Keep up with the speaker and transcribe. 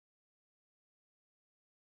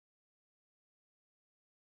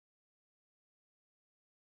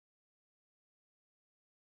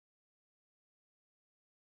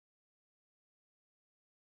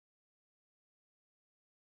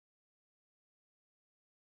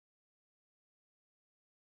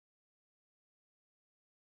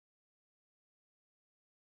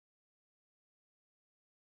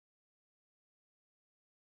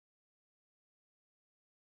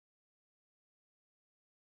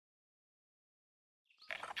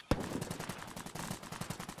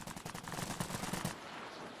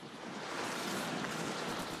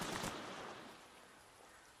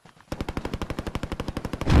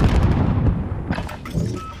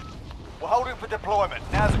holding for deployment.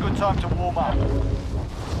 Now's a good time to warm up.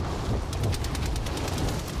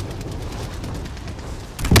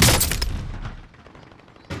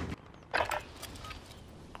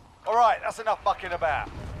 Alright, that's enough mucking about.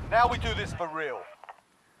 Now we do this for real.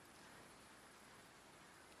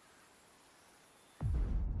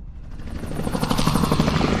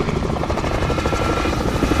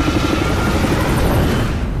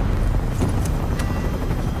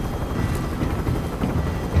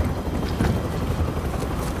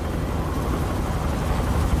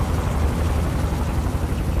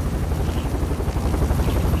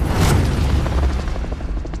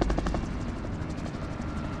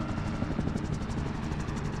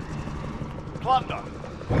 Plunder.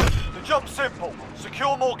 The job's simple.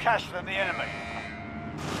 Secure more cash than the enemy.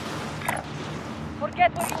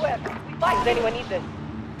 Forget what you have. We fight. Does anyone need this?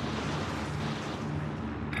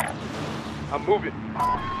 I'm moving.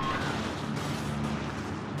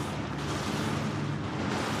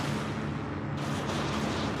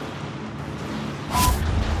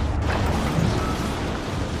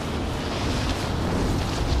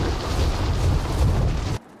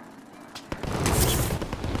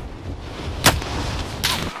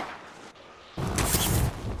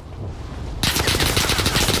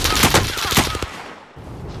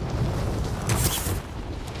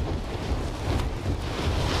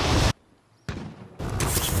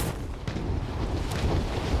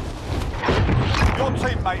 Your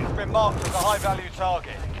teammate has been marked as a high-value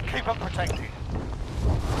target. Keep them protected.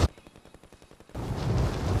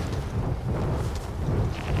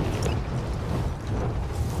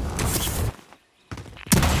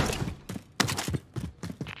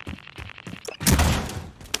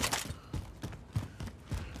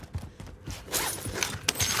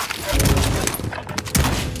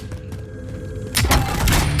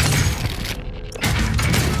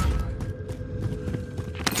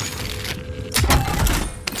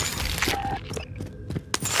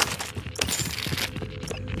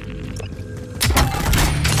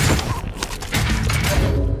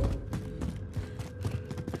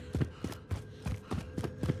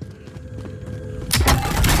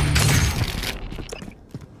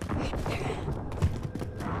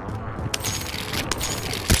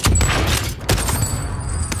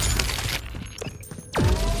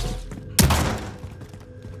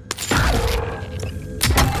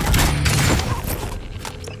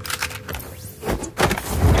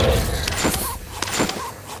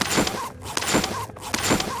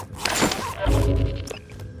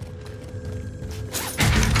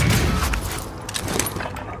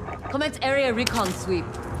 Commence area recon sweep.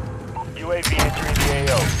 UAV entering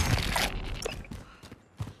the AO.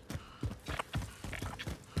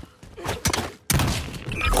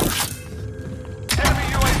 Enemy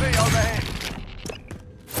UAV overhead.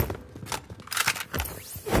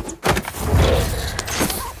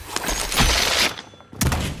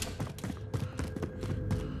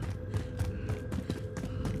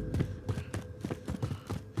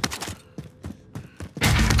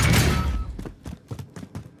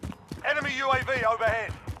 Enemy UAV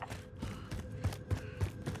overhead.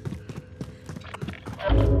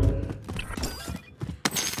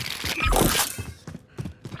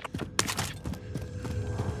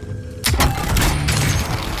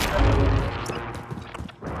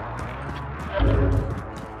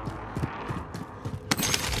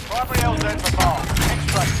 Primary LZ for bar.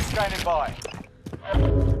 Extract is standing by.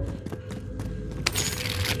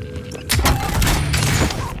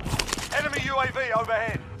 Enemy UAV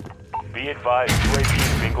overhead. Be advised, UAV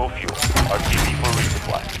is bingo fuel. RTB for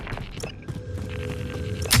resupply.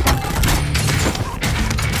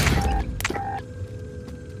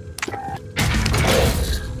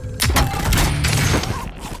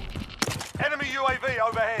 Enemy UAV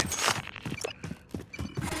overhead.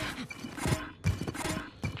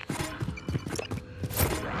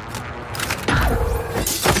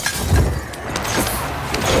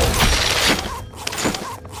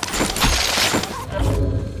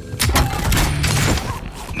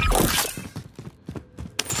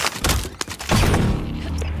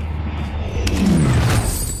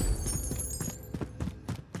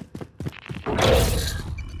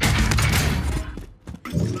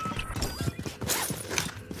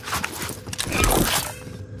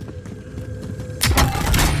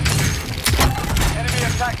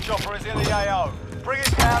 Attack chopper is in the AO. Bring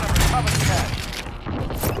it down and recover the cash.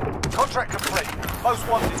 Contract complete. Most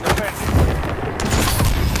wanted defended.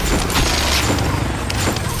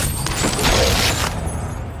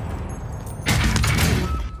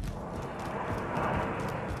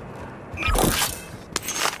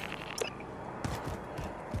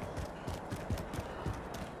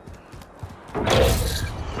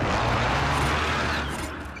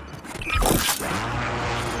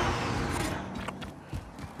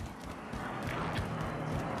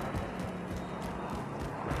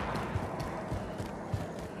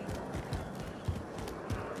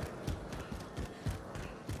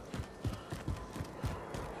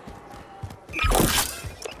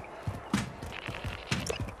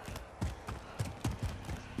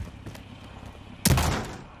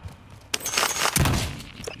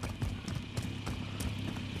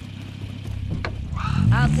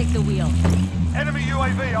 I'll take the wheel. Enemy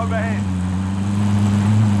UAV overhead.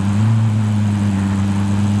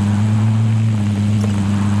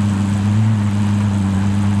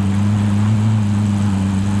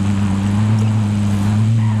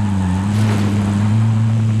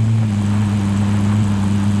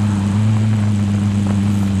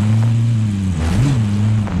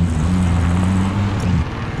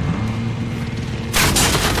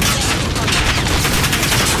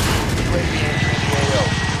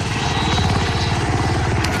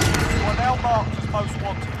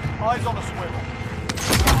 Eyes on a swivel.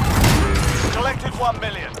 Collected 1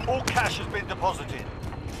 million. All cash has been deposited.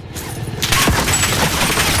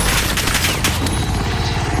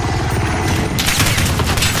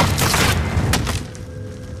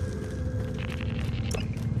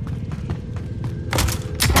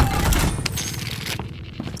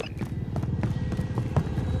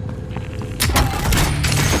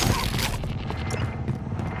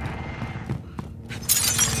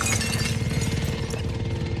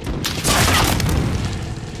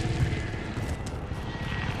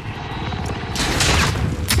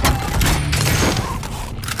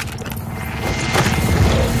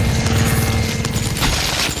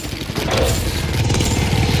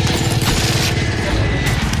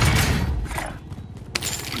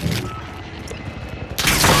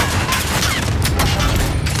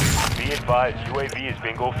 UAV is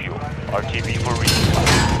bingo fuel. RTB for resupply.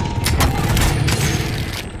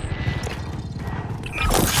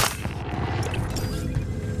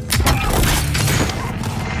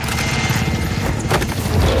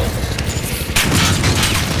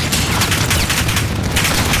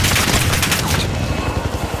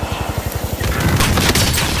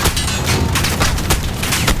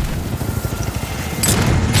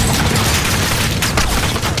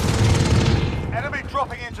 Enemy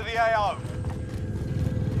dropping into the AO.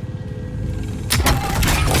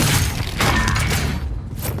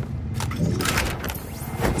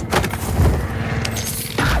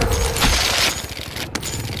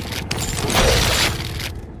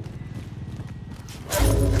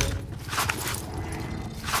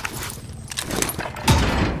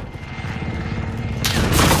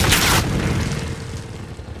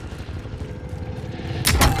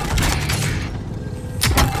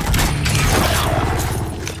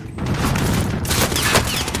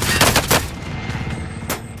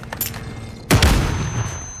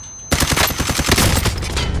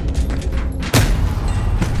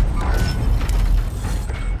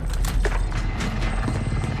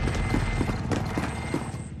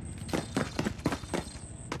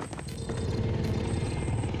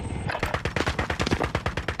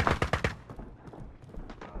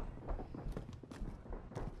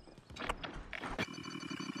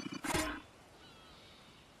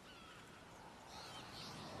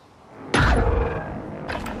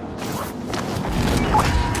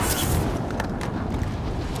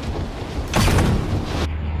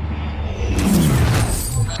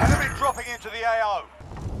 Into the AO.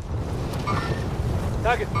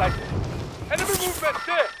 Target sighted. Enemy movement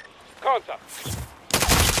there. Contact.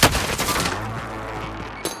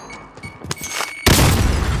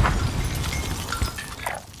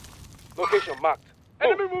 Location marked.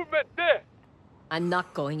 Enemy movement there. I'm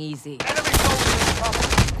not going easy. Enemy soldiers in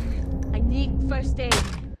trouble. I need first aid.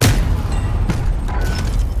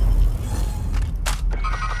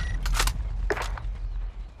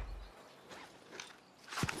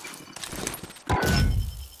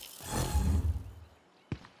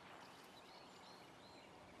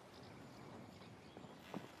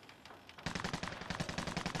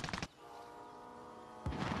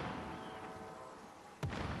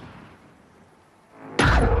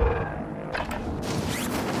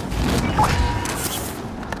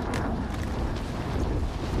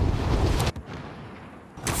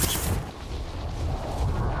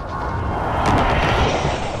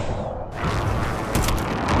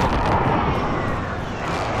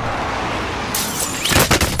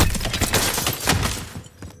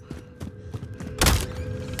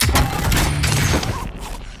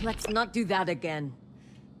 Let's not do that again.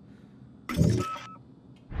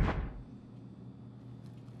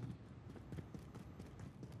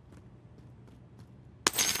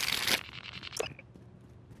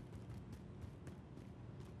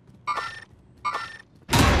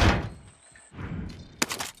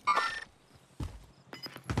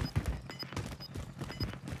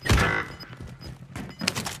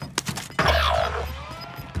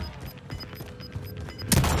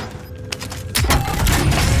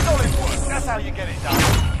 That's how you get it done.